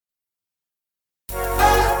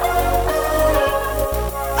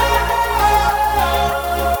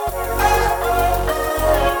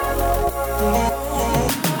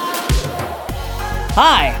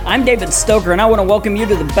Hi, I'm David Stoker, and I want to welcome you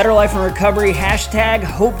to the Better Life in Recovery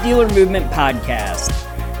 #Hope Dealer Movement podcast.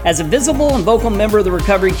 As a visible and vocal member of the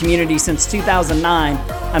recovery community since 2009,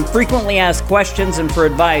 I'm frequently asked questions and for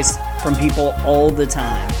advice from people all the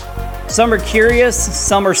time. Some are curious,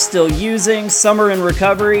 some are still using, some are in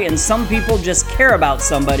recovery, and some people just care about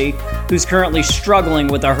somebody who's currently struggling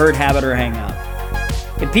with a hurt habit or hang-up.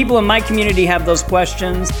 If people in my community have those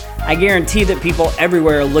questions, I guarantee that people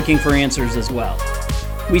everywhere are looking for answers as well.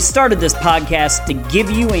 We started this podcast to give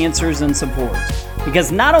you answers and support,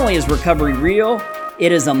 because not only is recovery real,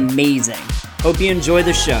 it is amazing. Hope you enjoy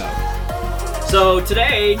the show. So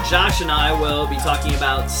today, Josh and I will be talking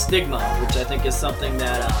about stigma, which I think is something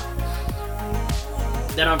that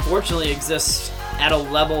unfortunately exists at a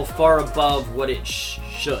level far above what it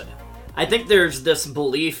should. I think there's this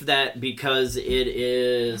belief that because it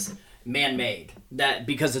is man-made, that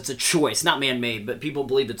because it's a choice, not man-made, but people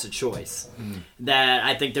believe it's a choice, that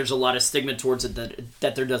I think there's a lot of stigma towards it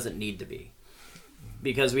that there doesn't need to be.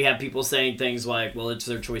 Because we have people saying things like, well, it's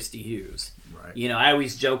their choice to use. Right. You know, I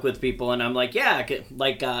always joke with people, and I'm like, yeah,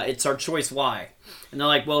 it's our choice, why? And they're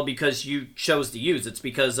like, well, because you chose to use. It's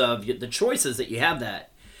because of the choices that you have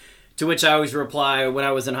that. To which I always reply, when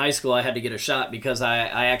I was in high school, I had to get a shot because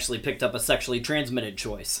I actually picked up a sexually transmitted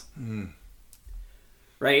choice.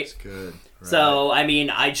 Right? That's good. Right. So, I mean,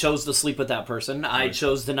 I chose to sleep with that person. I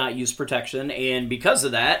chose to not use protection. And because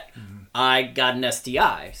of that, I got an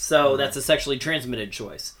STI. So that's a sexually transmitted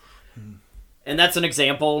choice. And that's an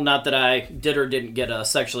example, not that I did or didn't get a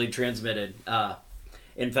sexually transmitted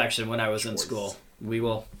infection when I was in school. We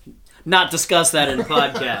will not discuss that in the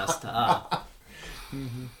podcast.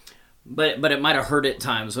 But it might have hurt at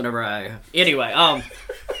times whenever Anyway,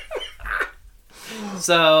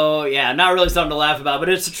 so, yeah, not really something to laugh about, but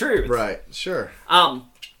it's the truth. Right, sure.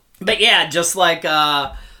 But yeah, just like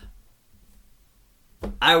I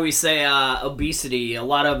always say, obesity, a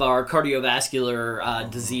lot of our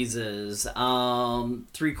cardiovascular diseases,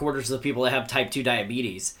 3/4 of the people that have type 2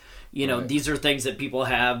 diabetes, you know, these are things that people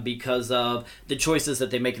have because of the choices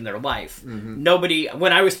that they make in their life. Nobody,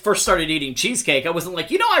 when I first started eating cheesecake, I wasn't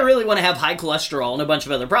like, I really want to have high cholesterol and a bunch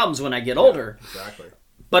of other problems when I get older. Exactly.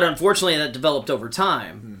 But unfortunately, that developed over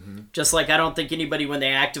time. Just like I don't think anybody, when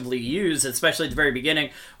they actively use, especially at the very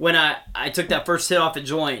beginning, when I took that first hit off a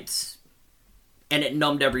joint and it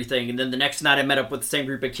numbed everything, and then the next night I met up with the same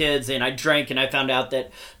group of kids and I drank, and I found out that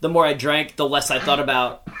the more I drank, the less I thought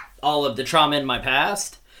about all of the trauma in my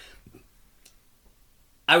past.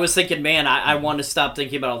 I was thinking, man, I want to stop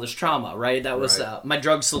thinking about all this trauma, right? That was my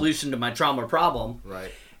drug solution to my trauma problem.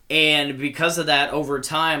 Right. And because of that, over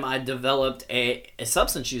time, I developed a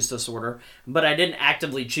substance use disorder, but I didn't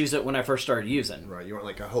actively choose it when I first started using. Right. You weren't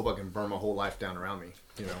like, I hope I can burn my whole life down around me.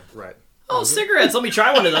 Right. Oh, cigarettes. Let me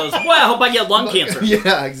try one of those. Boy, I hope I get lung cancer.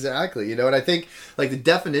 Yeah, exactly. And I think, like, the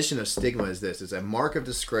definition of stigma is this. It's a mark of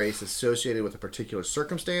disgrace associated with a particular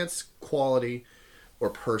circumstance, quality, or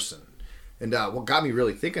person. And what got me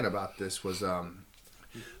really thinking about this was, I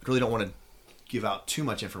really don't want to give out too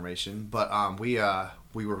much information, but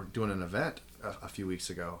we were doing an event a few weeks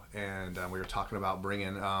ago, and we were talking about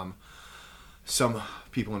bringing some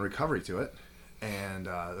people in recovery to it, and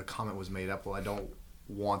the comment was made up, well, I don't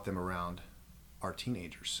want them around our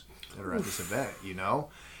teenagers that are at this event,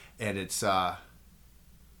 and it's, that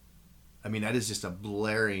is just a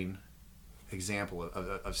blaring example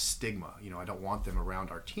of stigma. I don't want them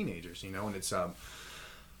around our teenagers, and it's a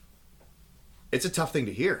tough thing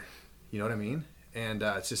to hear, you know what I mean? And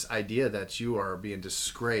it's this idea that you are being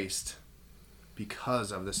disgraced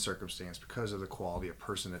because of this circumstance, because of the quality of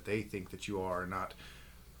person that they think that you are, not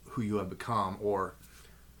who you have become, or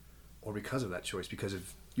because of that choice, because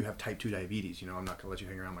if you have type 2 diabetes, I'm not going to let you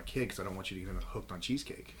hang around my kid because I don't want you to get hooked on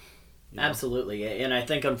cheesecake. Absolutely. And I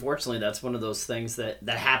think, unfortunately, that's one of those things that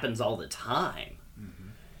happens all the time.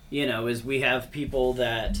 Is we have people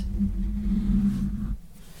that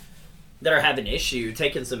are having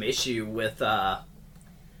taking some issue with us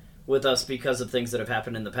because of things that have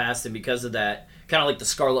happened in the past, and because of that, kind of like the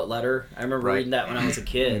Scarlet Letter. I remember reading that when I was a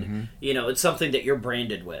kid. It's something that you're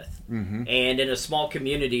branded with. And in a small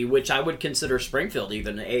community, which I would consider Springfield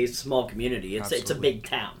even a small community, it's a big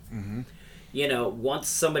town. Once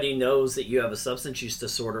somebody knows that you have a substance use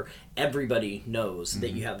disorder, everybody knows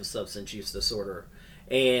that you have a substance use disorder.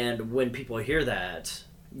 And when people hear that,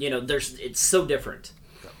 it's so different.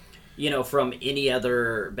 From any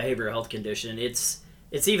other behavioral health condition. It's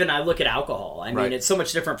even, I look at alcohol. I mean, it's so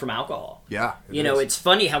much different from alcohol. Yeah. It's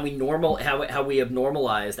funny how we how we have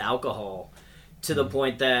normalized alcohol to the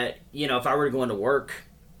point that, if I were to go into work,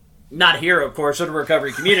 not here, of course, in a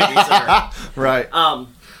recovery community center. Right.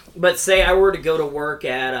 But say I were to go to work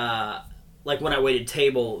at, like when I waited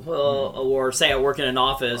table, or say I work in an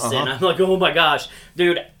office, and I'm like, oh my gosh,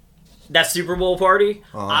 dude, that Super Bowl party,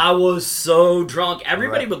 I was so drunk.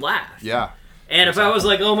 Everybody would laugh. Yeah. And if I was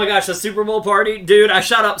like, oh my gosh, the Super Bowl party, dude, I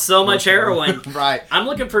shot up so much heroin. Right. I'm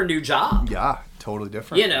looking for a new job. Yeah, totally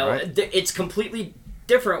different. You know, right? It's completely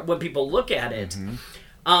different when people look at it.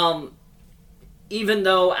 Even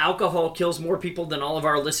though alcohol kills more people than all of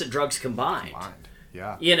our illicit drugs combined.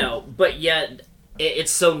 Yeah. You know, but yet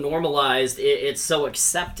it's so normalized, it's so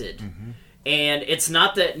accepted. And it's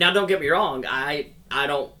not that, now don't get me wrong, I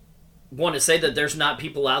don't want to say that there's not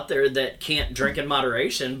people out there that can't drink in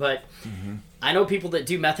moderation, but I know people that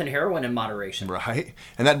do meth and heroin in moderation. Right.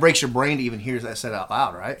 And that breaks your brain to even hear that said out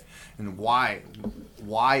loud, right? And why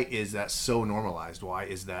is that so normalized? Why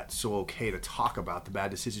is that so okay to talk about the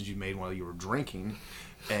bad decisions you made while you were drinking,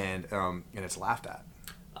 and it's laughed at?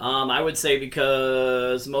 I would say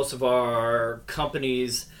because most of our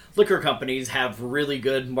liquor companies have really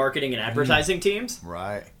good marketing and advertising teams.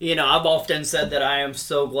 Right. You know, I've often said that I am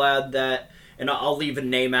so glad that, and I'll leave a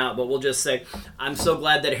name out, but we'll just say I'm so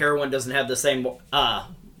glad that heroin doesn't have the same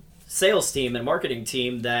sales team and marketing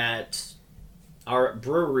team that our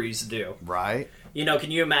breweries do. Right. You know,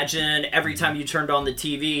 can you imagine every time you turned on the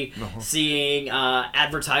TV seeing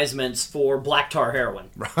advertisements for black tar heroin?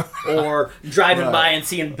 Or driving by and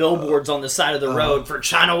seeing billboards on the side of the road for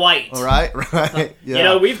China White? Right. Yeah. You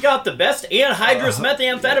know, we've got the best anhydrous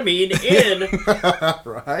methamphetamine in.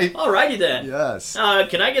 Right. Alrighty then. Yes.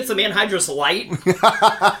 Can I get some anhydrous light?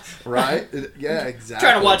 Right. Yeah, exactly.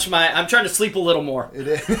 I'm trying to sleep a little more. It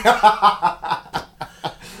is.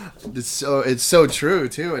 It's so true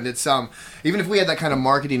too, and it's even if we had that kind of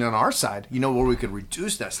marketing on our side, you know, where we could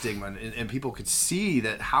reduce that stigma and people could see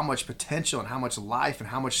that how much potential and how much life and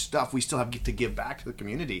how much stuff we still have to give back to the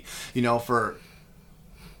community. You know, for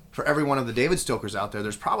every one of the David Stokers out there,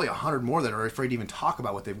 there's probably 100 more that are afraid to even talk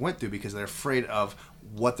about what they've went through because they're afraid of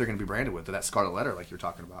what they're going to be branded with, that scarlet letter like you're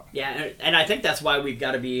talking about. Yeah, and I think that's why we've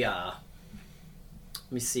got to be. Let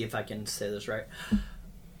me see if I can say this right.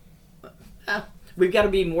 We've got to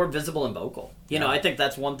be more visible and vocal. You know, I think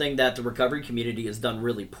that's one thing that the recovery community has done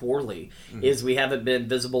really poorly is we haven't been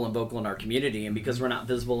visible and vocal in our community. And because we're not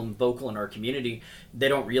visible and vocal in our community, they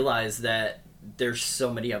don't realize that there's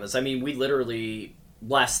so many of us. I mean, we literally,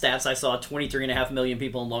 last stats I saw, 23.5 million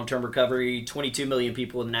people in long-term recovery, 22 million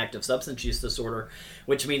people with an active substance use disorder,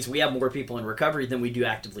 which means we have more people in recovery than we do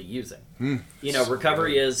actively using. You know,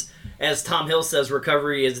 recovery is, as Tom Hill says,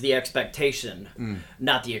 recovery is the expectation,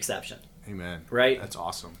 not the exception. Amen. Right? That's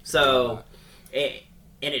awesome. So, and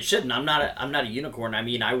it shouldn't. I'm not a unicorn. I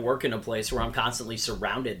mean, I work in a place where I'm constantly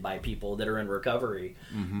surrounded by people that are in recovery,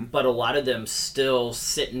 but a lot of them still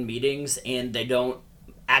sit in meetings and they don't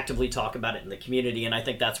actively talk about it in the community, and I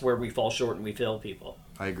think that's where we fall short and we fail people.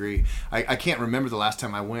 I agree. I can't remember the last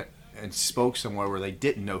time I went and spoke somewhere where they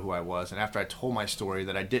didn't know who I was, and after I told my story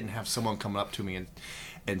that I didn't have someone coming up to me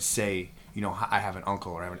and say, you know, I have an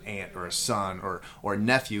uncle or I have an aunt or a son or a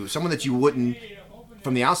nephew, someone that you wouldn't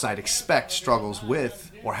from the outside expect struggles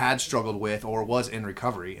with or had struggled with or was in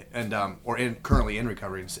recovery and currently in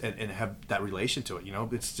recovery and have that relation to it. You know,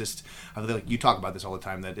 it's just, I feel like you talk about this all the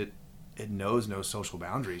time, that it knows no social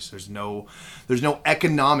boundaries. There's no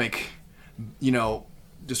economic, you know,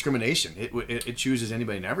 discrimination. It chooses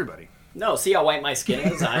anybody and everybody. No, see how white my skin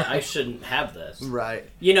is? I shouldn't have this. Right.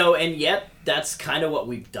 You know, and yet that's kind of what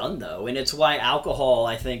we've done, though. And it's why alcohol,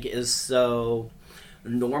 I think, is so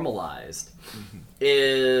normalized.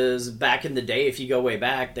 Is back in the day, if you go way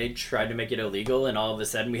back, they tried to make it illegal, and all of a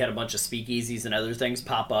sudden we had a bunch of speakeasies and other things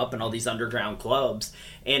pop up and all these underground clubs.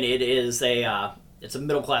 And it is it's a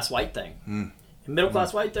middle-class white thing. And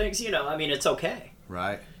middle-class white things, you know, I mean, it's okay.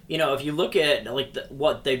 Right. You know, if you look at like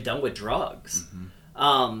what they've done with drugs,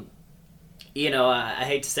 you know, I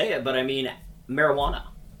hate to say it, but I mean, marijuana.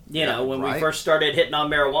 You know, when we first started hitting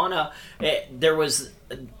on marijuana, there was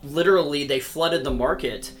literally, they flooded the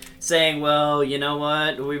market saying, well, you know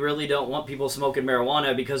what, we really don't want people smoking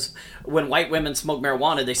marijuana because when white women smoke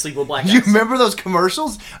marijuana, they sleep with black guys. You remember those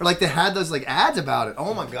commercials? Or like they had those like ads about it.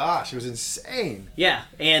 Oh my gosh, it was insane. Yeah,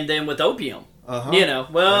 and then with opium. You know,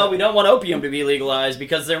 well, we don't want opium to be legalized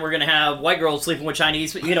because then we're going to have white girls sleeping with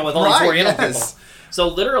Chinese, you know, with all these Oriental people. So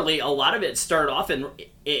literally, a lot of it started off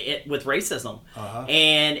with racism,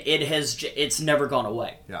 and it's never gone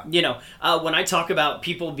away. Yeah. You know, when I talk about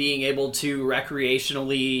people being able to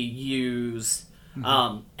recreationally use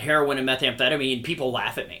heroin and methamphetamine, people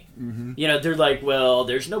laugh at me. You know, they're like, well,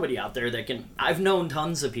 there's nobody out there that can. I've known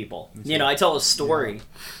tons of people. You know, I tell a story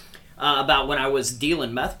about when I was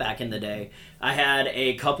dealing meth back in the day. I had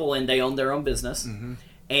a couple, and they owned their own business.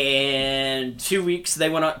 and 2 weeks they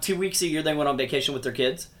went on 2 weeks a year they went on vacation with their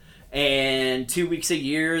kids, and 2 weeks a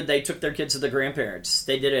year they took their kids to the grandparents.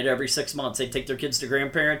 They did it every 6 months. They take their kids to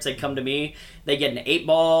grandparents. They come to me. They get an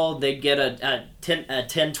 8-ball. They get a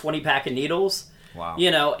 10-20 pack of needles. Wow.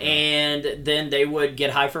 And then they would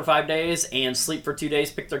get high for 5 days and sleep for 2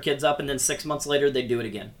 days, pick their kids up, and then 6 months later they'd do it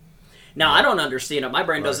again. Now, I don't understand it. My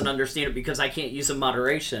brain doesn't understand it because I can't use in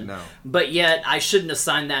moderation. No. But yet, I shouldn't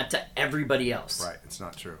assign that to everybody else. Right. It's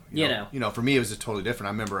not true. You know. For me, it was just totally different.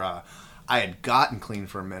 I remember I had gotten clean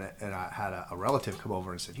for a minute, and I had a relative come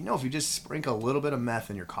over and said, if you just sprinkle a little bit of meth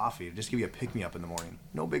in your coffee, it'll just give you a pick-me-up in the morning.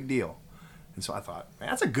 No big deal. And so I thought, man,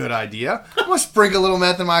 that's a good idea. I'm going to sprinkle a little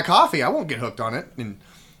meth in my coffee. I won't get hooked on it. And,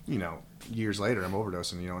 years later, I'm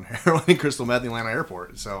overdosing, on heroin and crystal meth in Atlanta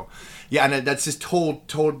airport. So, yeah, and that's just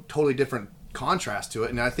totally different contrast to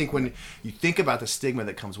it. And I think when you think about the stigma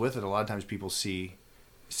that comes with it, a lot of times people see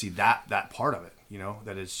that part of it,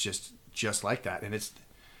 that it's just like that. And it's...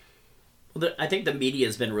 Well, I think the media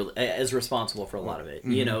has been is responsible for a lot of it.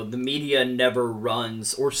 Mm-hmm. The media never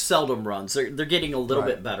runs or seldom runs. They're getting a little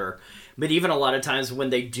bit better. But even a lot of times when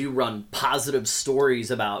they do run positive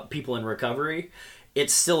stories about people in recovery,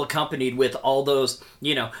 it's still accompanied with all those,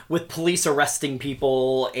 with police arresting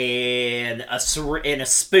people and a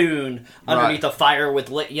spoon underneath a fire with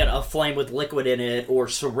a flame with liquid in it, or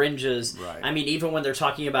syringes. Right. I mean, even when they're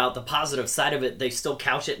talking about the positive side of it, they still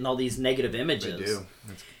couch it in all these negative images. They do.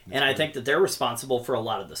 And I think that they're responsible for a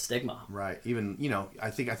lot of the stigma. Right. Even, I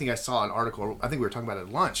think I saw an article, I think we were talking about it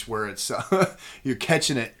at lunch, where it's, you're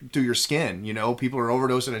catching it through your skin, people are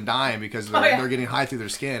overdosing and dying because they're getting high through their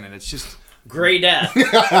skin, and it's just... Gray death.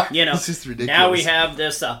 It's just ridiculous. Now we have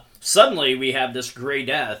this, suddenly we have this gray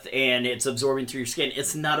death, and it's absorbing through your skin.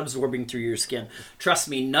 It's not absorbing through your skin. Trust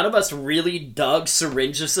me, none of us really dug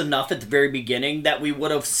syringes enough at the very beginning that we would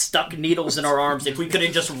have stuck needles in our arms if we could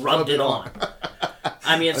have just rubbed it on.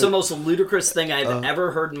 I mean, it's the most ludicrous thing I've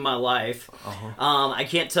ever heard in my life. I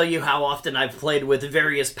can't tell you how often I've played with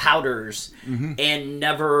various powders and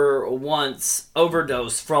never once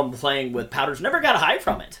overdosed from playing with powders. Never got high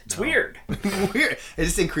from it. It's weird. Weird. It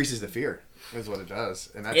just increases the fear. Is what it does.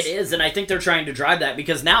 And it is, and I think they're trying to drive that,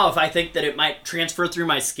 because now if I think that it might transfer through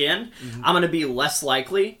my skin, I'm going to be less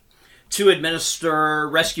likely to administer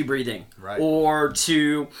rescue breathing. Right. Or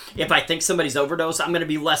if I think somebody's overdosed, I'm going to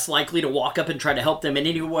be less likely to walk up and try to help them in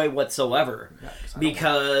any way whatsoever,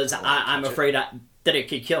 because I'm afraid that it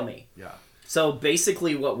could kill me. Yeah. So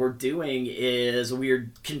basically what we're doing is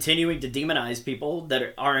we're continuing to demonize people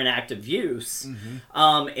that are in active use,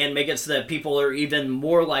 and make it so that people are even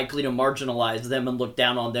more likely to marginalize them and look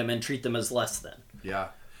down on them and treat them as less than. Yeah,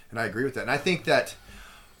 and I agree with that. And I think that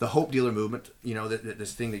the Hope Dealer movement,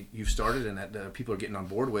 this thing that you've started and that people are getting on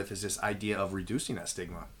board with, is this idea of reducing that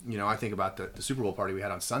stigma. I think about the Super Bowl party we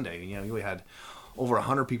had on Sunday. We had over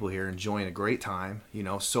 100 people here enjoying a great time,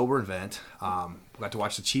 sober event. We got to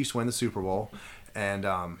watch the Chiefs win the Super Bowl. And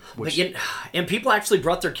and people actually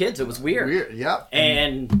brought their kids. It was weird. Yeah.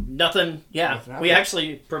 And nothing, we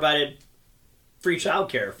actually provided free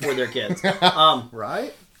childcare for their kids.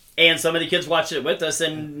 Right. And some of the kids watched it with us,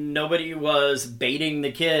 and nobody was baiting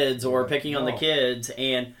the kids or picking on the kids.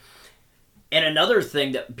 And another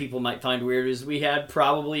thing that people might find weird is we had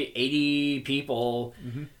probably 80 people.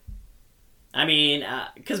 I mean,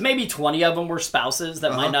 because maybe 20 of them were spouses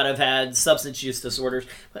that might not have had substance use disorders.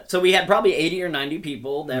 So we had probably 80 or 90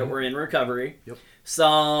 people that were in recovery. Yep.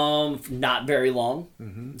 Some not very long,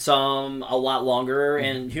 some a lot longer,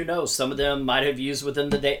 and who knows, some of them might have used within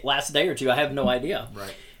the last day or two. I have no idea.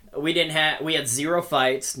 Right. We had 0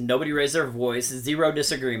 fights, nobody raised their voice, 0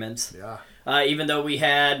 disagreements. Yeah. Even though we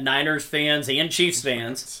had Niners fans and Chiefs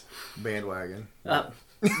fans. Bandwagon. We're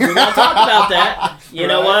not talking about that. You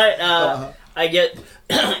know what? I get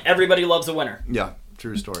everybody loves a winner. Yeah,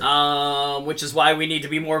 true story. Which is why we need to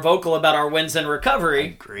be more vocal about our wins in recovery. I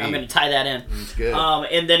agree. I'm going to tie that in. That's good.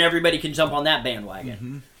 And then everybody can jump on that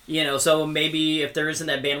bandwagon. So maybe if there isn't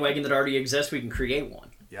that bandwagon that already exists, we can create one.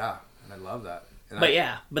 Yeah, and I love that.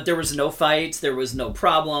 But there was no fights, there was no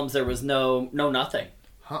problems, there was no nothing.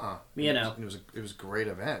 It was a great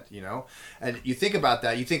event, And you think about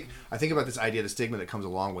that, I think about this idea, the stigma that comes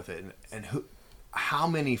along with it, and how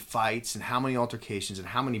many fights and how many altercations and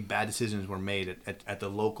how many bad decisions were made at the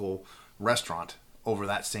local restaurant over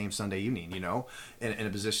that same Sunday evening, in a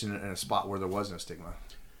position, in a spot where there was no stigma.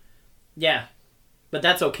 Yeah, but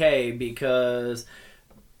that's okay, because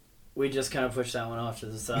we just kind of pushed that one off to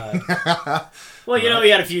the side. Well, he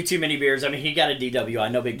had a few too many beers. I mean, he got a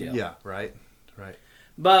DWI, no big deal. Yeah, right.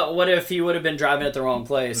 But what if he would have been driving at the wrong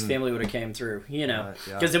place? Family would have came through,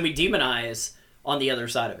 Because then we demonize on the other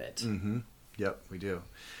side of it. Yep, we do.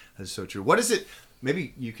 That's so true. What is it?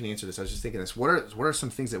 Maybe you can answer this. I was just thinking this. What are some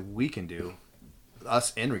things that we can do,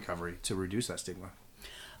 us in recovery, to reduce that stigma?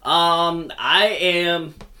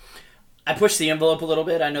 I push the envelope a little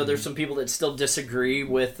bit. I know there's some people that still disagree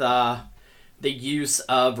with the use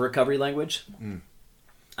of recovery language.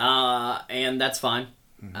 And that's fine.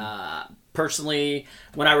 Personally,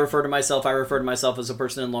 when I refer to myself as a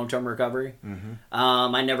person in long-term recovery.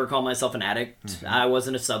 I never call myself an addict. I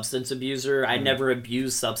wasn't a substance abuser. I never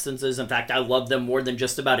abused substances. In fact, I love them more than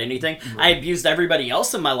just about anything. I abused everybody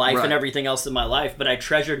else in my life and everything else in my life, but I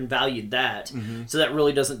treasured and valued that. So that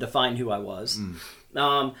really doesn't define who I was.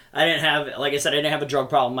 I didn't have, like I said, I didn't have a drug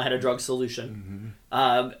problem. I had a drug solution.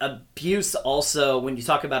 Abuse also, when you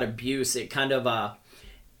talk about abuse, it kind of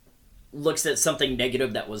looks at something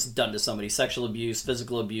negative that was done to somebody. Sexual abuse,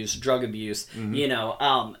 physical abuse, drug abuse. You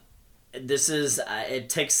know, this is, it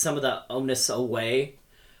takes some of the onus away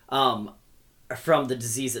from the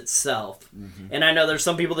disease itself. And I know there's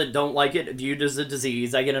some people that don't like it viewed as a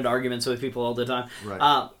disease. I get into arguments with people all the time.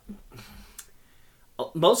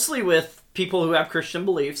 Mostly with people who have Christian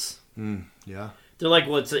beliefs. They're like,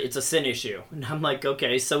 well, it's a sin issue. And I'm like,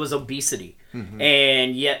 okay, so is obesity.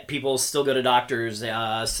 And yet people still go to doctors.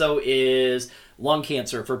 So is lung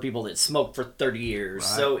cancer for people that smoke for 30 years.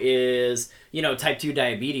 So is, you know, type 2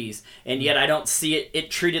 diabetes. And yet I don't see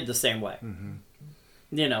it treated the same way.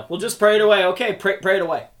 You know, we'll just pray it away. Okay, pray it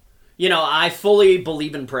away. You know, I fully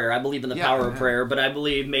believe in prayer. I believe in the power of prayer. But I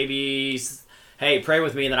believe maybe, hey, pray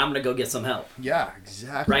with me and then I'm going to go get some help. Yeah,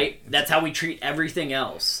 exactly. Right? That's how we treat everything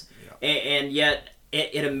else. And yet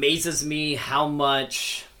it amazes me how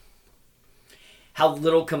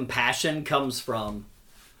little compassion comes from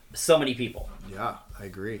so many people. Yeah, I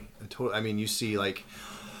agree. I mean, you see, like,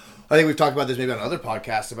 I think we've talked about this maybe on other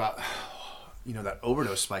podcasts about, you know, that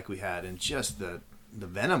overdose spike we had and just the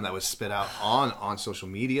venom that was spit out on social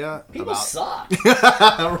media. People suck.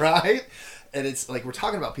 Right? And it's like we're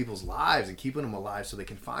talking about people's lives and keeping them alive so they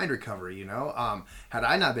can find recovery, you know? Had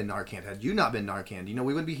I not been Narcan, had you not been Narcan, you know,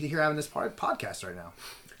 we wouldn't be here having this podcast right now.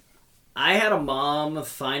 I had a mom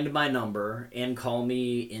find my number and call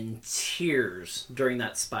me in tears during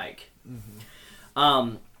that spike.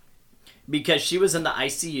 Because she was in the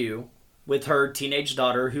ICU with her teenage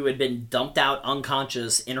daughter who had been dumped out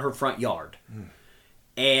unconscious in her front yard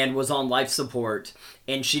and was on life support,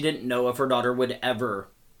 and she didn't know if her daughter would ever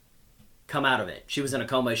come out of it. She was in a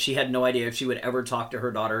coma. She had no idea if she would ever talk to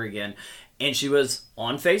her daughter again. And she was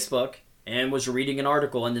on Facebook and was reading an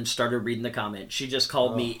article and then started reading the comments. She just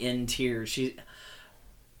called me in tears.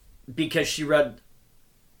 Because she read,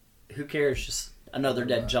 who cares? Just another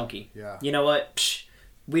dead junkie. You know what? Psh,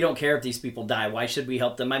 we don't care if these people die. Why should we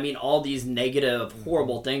help them? I mean, all these negative,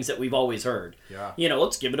 horrible things that we've always heard. You know,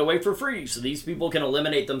 let's give it away for free so these people can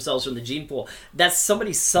eliminate themselves from the gene pool. That's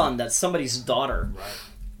somebody's son. That's somebody's daughter.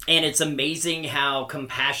 And it's amazing how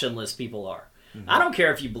compassionless people are. I don't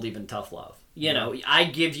care if you believe in tough love. You know, I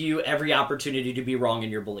give you every opportunity to be wrong in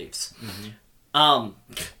your beliefs.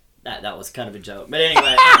 That was kind of a joke. But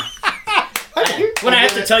anyway, when I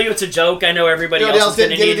have to tell you it's a joke, I know everybody else is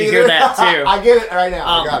going to need to hear that too. I get it right now.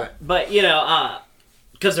 I got it. But, you know,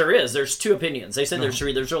 because there's two opinions. They say there's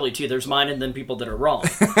three. There's really two. There's mine and then people that are wrong.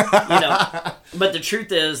 You know, but the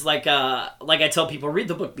truth is, like I tell people, read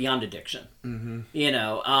the book Beyond Addiction. You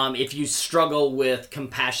know, if you struggle with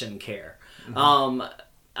compassion care,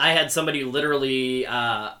 I had somebody literally.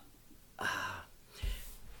 I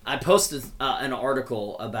posted an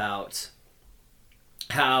article about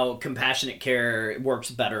how compassionate care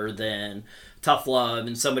works better than tough love,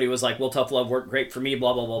 and somebody was like, well, tough love worked great for me,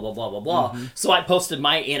 blah, blah, blah, blah, blah, blah, blah. So I posted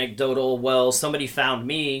my anecdotal, well, somebody found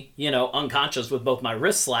me, you know, unconscious with both my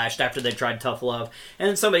wrists slashed after they tried tough love. And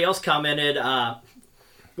then somebody else commented,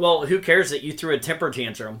 well, who cares that you threw a temper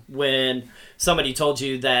tantrum when somebody told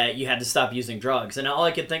you that you had to stop using drugs? And all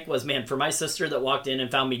I could think was, man, for my sister that walked in and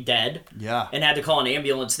found me dead and had to call an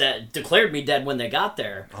ambulance that declared me dead when they got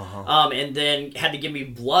there, and then had to give me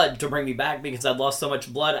blood to bring me back because I'd lost so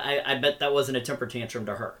much blood, I bet that wasn't a temper tantrum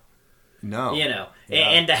to her. No. You know,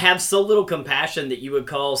 and to have so little compassion that you would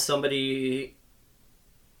call somebody's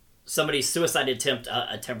suicide attempt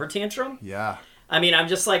a temper tantrum? Yeah. I mean, I'm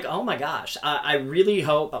just like, oh my gosh, I really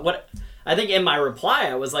hope, I think in my reply,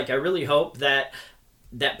 I was like, I really hope that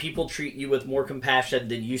people treat you with more compassion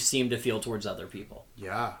than you seem to feel towards other people.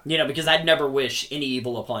 Yeah. You know, because I'd never wish any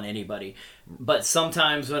evil upon anybody. But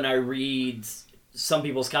sometimes when I read some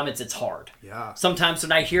people's comments, it's hard. Yeah. Sometimes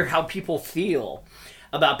when I hear how people feel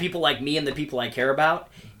about people like me and the people I care about,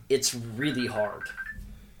 it's really hard.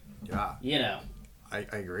 Yeah. You know. I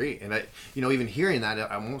agree. And I, you know, even hearing that,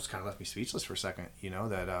 I almost kind of left me speechless for a second, you know,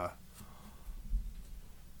 that,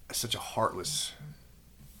 such a heartless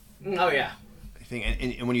Oh yeah. thing.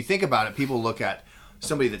 And when you think about it, people look at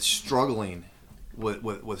somebody that's struggling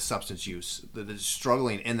with substance use, that's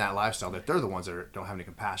struggling in that lifestyle, that they're the ones that don't have any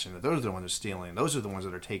compassion, that those are the ones that are stealing, those are the ones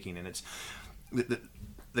that are taking. And it's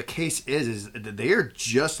the case is that they are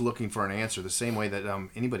just looking for an answer the same way that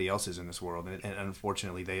anybody else is in this world. And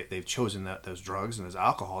unfortunately, they've chosen those drugs and those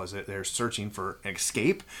alcohol is that they're searching for an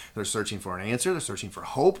escape. They're searching for an answer. They're searching for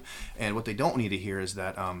hope. And what they don't need to hear is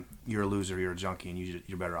that you're a loser, you're a junkie, and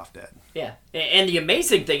you're better off dead. Yeah. And the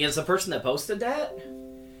amazing thing is the person that posted that,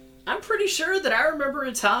 I'm pretty sure that I remember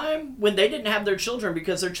a time when they didn't have their children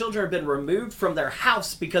because their children had been removed from their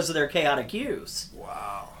house because of their chaotic use.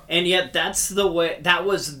 Wow. And yet that's the way, that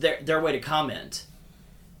was their way to comment.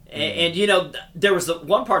 And you know, there was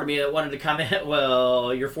one part of me that wanted to comment,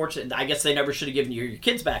 well, you're fortunate. I guess they never should have given you your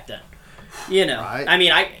kids back then. You know, right. I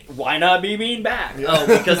mean, why not be mean back? Yeah. Oh,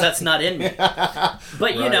 because that's not in me.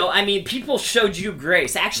 But you know, I mean, people showed you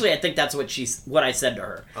grace. Actually, I think that's what I said to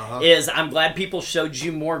her is I'm glad people showed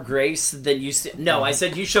you more grace than you. No, I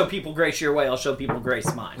said you show people grace your way, I'll show people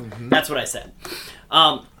grace mine. That's what I said.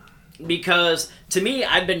 Because to me,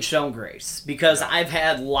 I've been shown grace because I've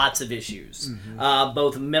had lots of issues,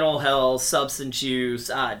 both mental health, substance use,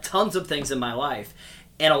 tons of things in my life.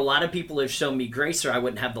 And a lot of people have shown me grace or I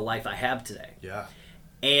wouldn't have the life I have today. Yeah.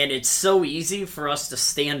 And it's so easy for us to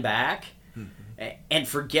stand back and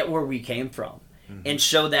forget where we came from and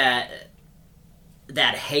show that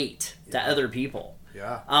hate to other people.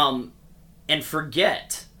 Yeah. And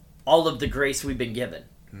forget all of the grace we've been given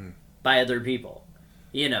by other people.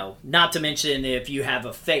 You know, not to mention if you have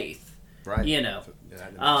a faith, right? You know,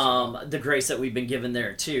 the grace that we've been given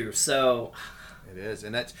there too. So it is,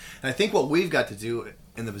 and I think what we've got to do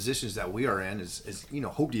in the positions that we are in is you know,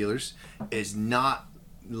 hope dealers, is not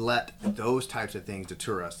let those types of things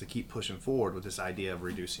deter us to keep pushing forward with this idea of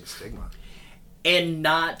reducing stigma, and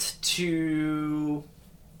not to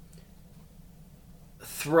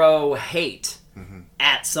throw hate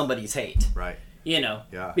at somebody's hate, right? You know,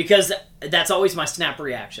 because that's always my snap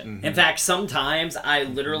reaction. In fact, sometimes I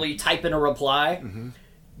literally type in a reply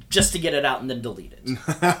just to get it out and then delete it.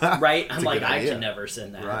 Right? I'm like, I can never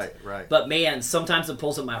send that. Right. But man, sometimes it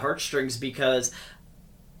pulls at my heartstrings because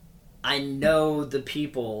I know the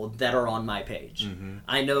people that are on my page.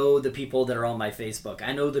 I know the people that are on my Facebook.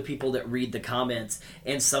 I know the people that read the comments.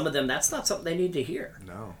 And some of them, that's not something they need to hear.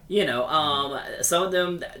 No. You know, some of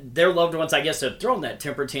them, their loved ones, I guess, have thrown that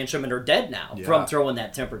temper tantrum and are dead now from throwing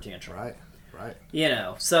that temper tantrum. Right. You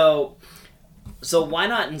know, so why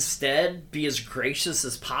not instead be as gracious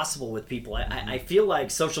as possible with people? I feel like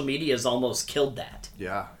social media has almost killed that.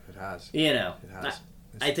 Yeah, it has. You know. It has.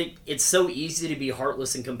 I think it's so easy to be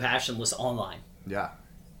heartless and compassionless online. Yeah,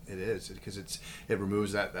 it is, because it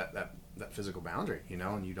removes that physical boundary, you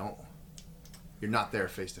know, and you're not there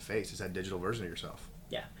face to face. It's that digital version of yourself.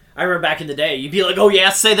 Yeah, I remember back in the day, you'd be like, "Oh yeah,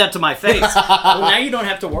 say that to my face." Well, now you don't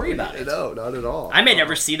have to worry about it. No, not at all. I may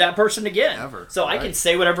never see that person again, ever. So I can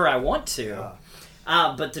say whatever I want to.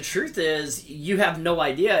 Yeah. But the truth is, you have no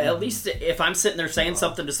idea. At least if I'm sitting there saying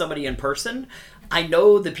something to somebody in person, I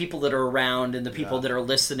know the people that are around and the people that are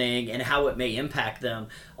listening and how it may impact them.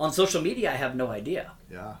 On social media, I have no idea.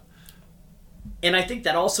 Yeah. And I think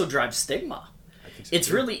that also drives stigma. I think so, it's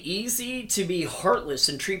really easy to be heartless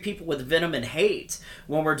and treat people with venom and hate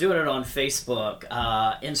when we're doing it on Facebook,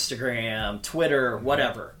 Instagram, Twitter,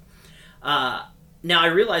 whatever. Now, I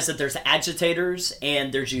realize that there's agitators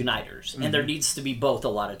and there's uniters, and there needs to be both a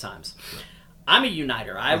lot of times. I'm a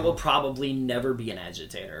uniter. I will probably never be an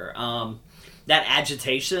agitator. That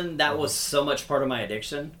agitation, that was so much part of my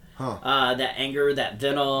addiction. That anger, that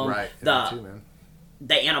venom,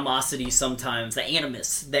 the animosity sometimes, the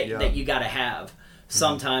animus that you got to have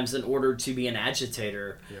sometimes in order to be an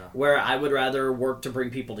agitator, where I would rather work to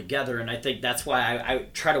bring people together. And I think that's why I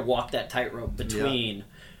try to walk that tightrope between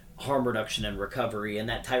harm reduction and recovery, and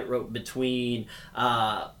that tightrope between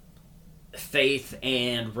faith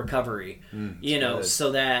and recovery, you know, good.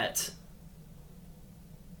 so that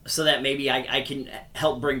maybe I can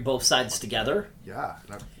help bring both sides together. Yeah,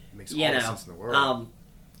 that makes all the sense in the world.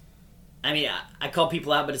 I mean, I call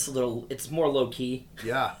people out, but it's more low key.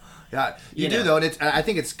 Yeah, you do though, and I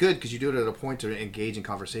think it's good because you do it at a point to engage in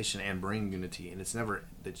conversation and bring unity, and it's never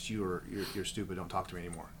that you're stupid, don't talk to me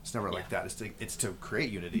anymore. It's never like that. It's to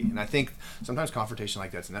create unity, and I think sometimes confrontation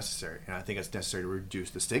like that's necessary, and I think it's necessary to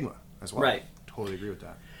reduce the stigma as well. Right, totally agree with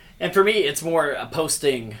that. And for me, it's more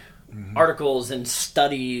posting articles and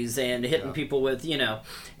studies and hitting people with, you know,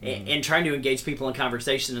 and trying to engage people in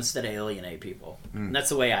conversation instead of alienate people. And that's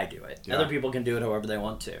the way I do it. Other people can do it however they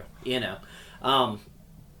want to, you know.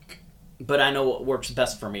 but I know what works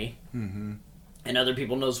best for me. Mm-hmm. And other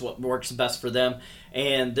people knows what works best for them.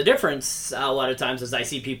 And the difference a lot of times is I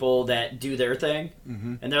see people that do their thing,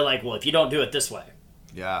 and they're like, well, if you don't do it this way,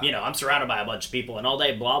 I'm surrounded by a bunch of people, and all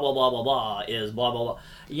day blah, blah, blah, blah, blah is blah, blah, blah.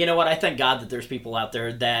 You know what? I thank God that there's people out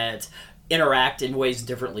there that interact in ways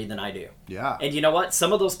differently than I do. Yeah. And you know what?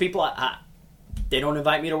 Some of those people, they don't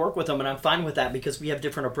invite me to work with them, and I'm fine with that because we have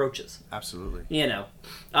different approaches. Absolutely.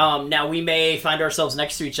 Now we may find ourselves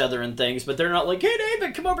next to each other and things, but they're not like, hey,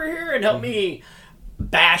 David, come over here and help me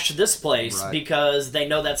bash this place, because they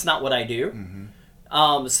know that's not what I do.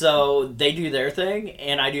 So they do their thing,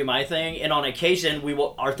 and I do my thing, and on occasion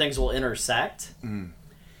our things will intersect.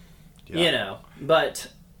 But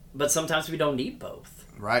sometimes we don't need both.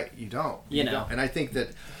 Right, you don't. You know. And I think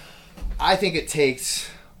it takes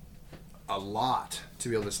a lot to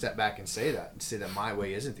be able to step back and say that my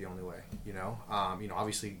way isn't the only way.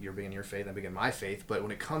 Obviously you're big in your faith, I'm big in my faith, but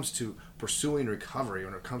when it comes to pursuing recovery,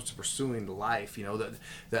 when it comes to pursuing life,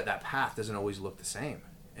 that path doesn't always look the same,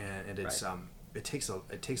 and it's it takes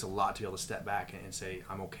a lot to be able to step back and say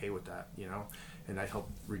I'm okay with that, and I help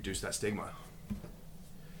reduce that stigma.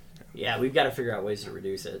 Yeah, we've got to figure out ways to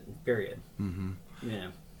reduce it. Period.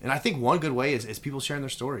 And I think one good way is people sharing their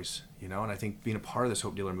stories, and I think being a part of this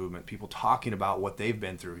Hope Dealer movement, people talking about what they've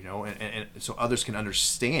been through, and so others can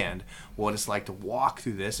understand what it's like to walk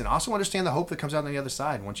through this, and also understand the hope that comes out on the other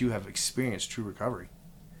side once you have experienced true recovery.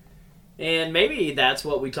 And maybe that's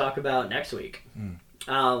what we talk about next week,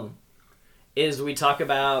 is we talk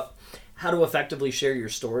about how to effectively share your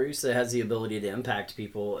stories that has the ability to impact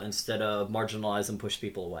people instead of marginalize and push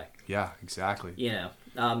people away. Yeah, exactly.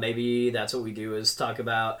 Maybe that's what we do, is talk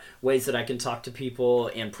about ways that I can talk to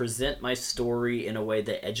people and present my story in a way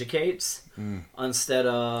that educates instead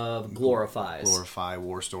of glorifies. Glorify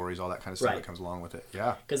war stories, all that kind of stuff that comes along with it.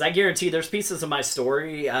 Yeah. Because I guarantee there's pieces of my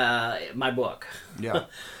story, my book. Yeah.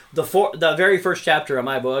 The very first chapter of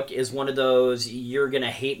my book is one of those, you're going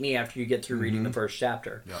to hate me after you get through reading the first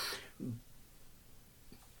chapter. Yep.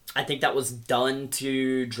 I think that was done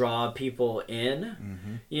to draw people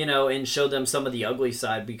in, and show them some of the ugly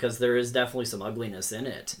side, because there is definitely some ugliness in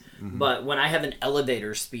it. But when I have an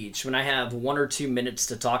elevator speech, when I have 1 or 2 minutes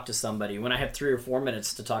to talk to somebody, when I have 3 or 4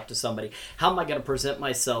 minutes to talk to somebody, how am I going to present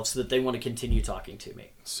myself so that they want to continue talking to me?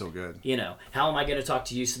 So good. How am I going to talk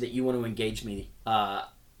to you so that you want to engage me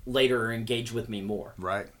later or engage with me more?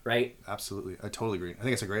 Right? Absolutely. I totally agree. I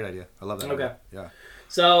think it's a great idea. I love that Okay. idea. Yeah.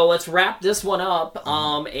 So let's wrap this one up,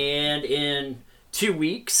 and in 2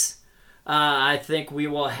 weeks, I think we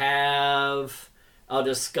will have a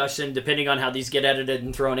discussion, depending on how these get edited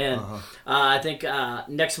and thrown in. I think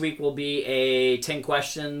next week will be a 10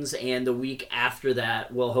 questions, and the week after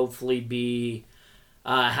that will hopefully be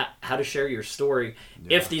how to share your story,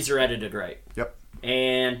 if these are edited right. Yep.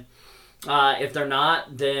 And if they're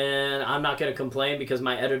not, then I'm not going to complain, because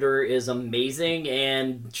my editor is amazing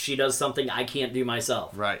and she does something I can't do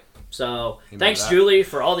myself. Right. So thanks, Julie,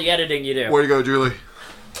 for all the editing you do. Way to go, Julie.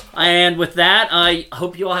 And with that, I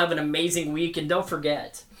hope you all have an amazing week. And don't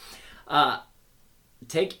forget,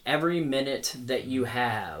 take every minute that you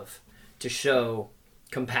have to show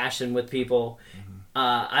compassion with people.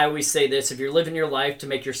 I always say this: if you're living your life to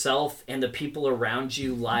make yourself and the people around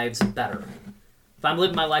you lives better, if I'm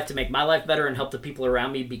living my life to make my life better and help the people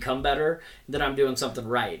around me become better, then I'm doing something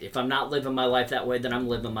right. If I'm not living my life that way, then I'm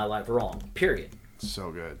living my life wrong. Period.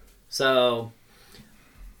 So good. So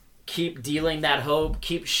keep dealing that hope.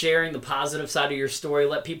 Keep sharing the positive side of your story.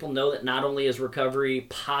 Let people know that not only is recovery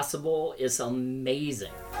possible, it's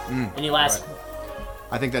amazing. Any last... Right.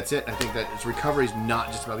 I think that's it. I think that recovery is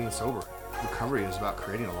not just about being sober. Recovery is about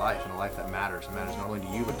creating a life, and a life that matters. It matters not only to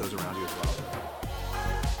you, but those around you as well.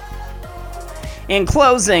 In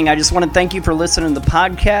closing, I just want to thank you for listening to the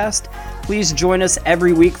podcast. Please join us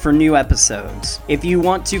every week for new episodes. If you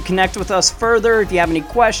want to connect with us further, if you have any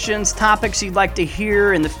questions, topics you'd like to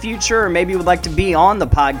hear in the future, or maybe you would like to be on the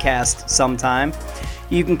podcast sometime,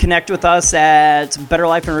 you can connect with us at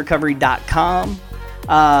betterlifeandrecovery.com.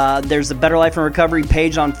 There's the Better Life and Recovery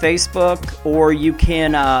page on Facebook, or you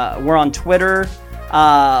can, we're on Twitter,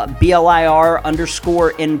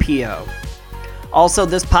 BLIR_NPO. Also,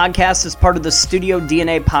 this podcast is part of the Studio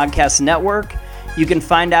DNA Podcast Network. You can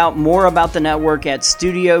find out more about the network at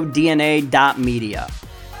studiodna.media.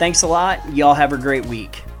 Thanks a lot. Y'all have a great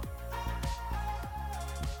week.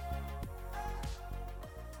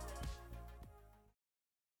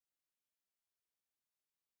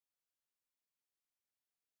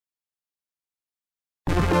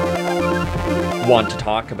 Want to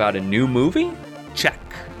talk about a new movie? Check.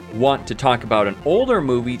 want to talk about an older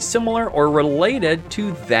movie similar or related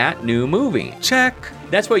to that new movie. Check.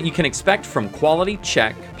 That's what you can expect from Quality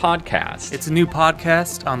Check Podcast. It's a new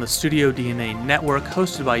podcast on the Studio DNA network,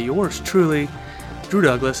 hosted by yours truly, Drew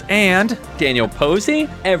Douglas and Daniel Posey.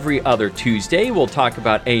 Every other Tuesday, we'll talk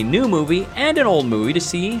about a new movie and an old movie to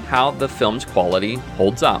see how the film's quality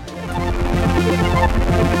holds up.